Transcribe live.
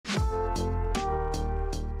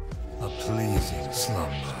Relaxing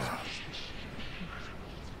slumber.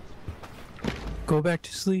 Go back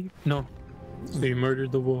to sleep. No. So you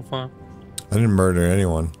murdered the wolf, huh? I didn't murder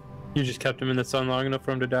anyone. You just kept him in the sun long enough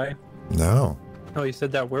for him to die? No. Oh, you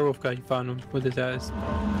said that werewolf guy, you found him with his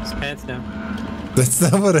pants down. That's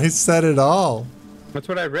not what I said at all. That's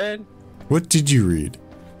what I read. What did you read?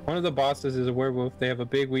 One of the bosses is a werewolf. They have a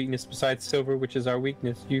big weakness besides silver, which is our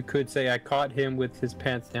weakness. You could say I caught him with his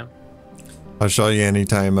pants down. I'll show you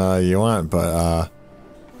anytime you want, but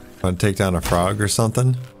want to take down a frog or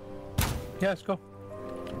something? Yeah, let's go.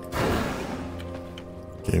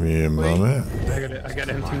 Give me a moment. I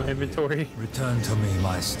gotta empty my inventory. Return to me,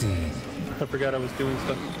 my steed. I forgot I was doing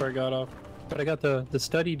stuff before I got off. But I got the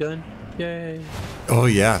study done. Yay. Oh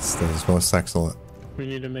yes, that was most excellent. We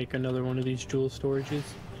need to make another one of these jewel storages.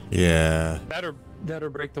 Yeah. That'll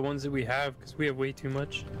break the ones that we have because we have way too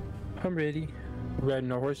much. I'm ready. We're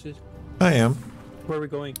riding our horses. I am. Where are we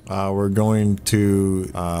going? We're going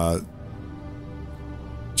to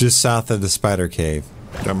just south of the spider cave.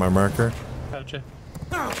 Got my marker? Gotcha.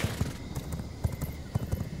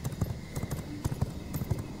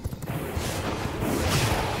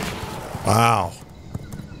 Wow.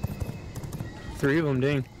 3 of them,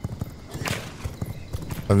 dang.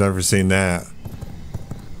 I've never seen that.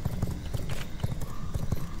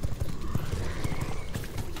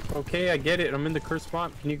 Okay, I get it. I'm in the cursed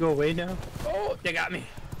swamp. Can you go away now? Oh, they got me.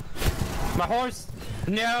 My horse.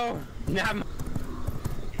 No, not my...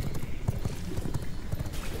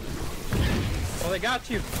 Oh, they got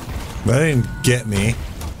you. That didn't get me.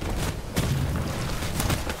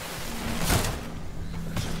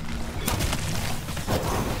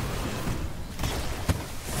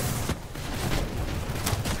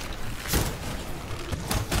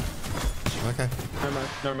 Okay.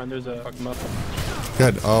 Never mind. There's a fucking muffin.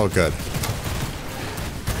 Good. Oh, good.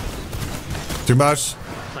 Too much?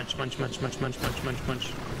 Munch, munch, munch, munch, munch, munch, munch,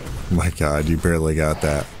 munch. My God, you barely got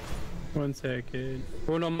that. 1 second.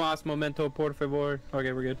 Uno más momento, por favor.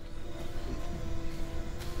 Okay, we're good.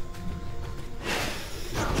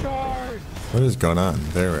 Charge! What is going on?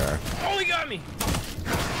 There we are. Oh, he got me!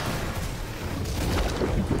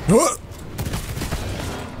 What?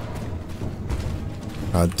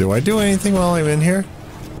 Do I do anything while I'm in here?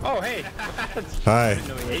 Oh, hey! Hi. I didn't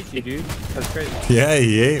know he ate you, dude. That's crazy. Yeah,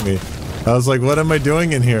 he ate me. I was like, what am I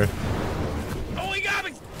doing in here? Oh, he got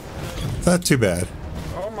me! Not too bad.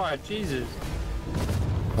 Oh my Jesus.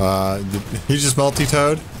 He just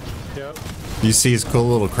multi-toed? Yep. You see his cool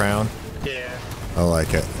little crown? Yeah. I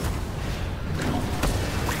like it.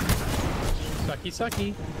 Sucky,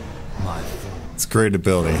 sucky. My It's a great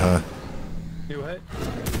ability, huh? Do what?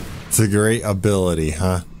 It's a great ability,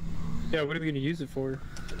 huh? Yeah, what are we gonna use it for?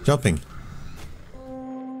 Jumping.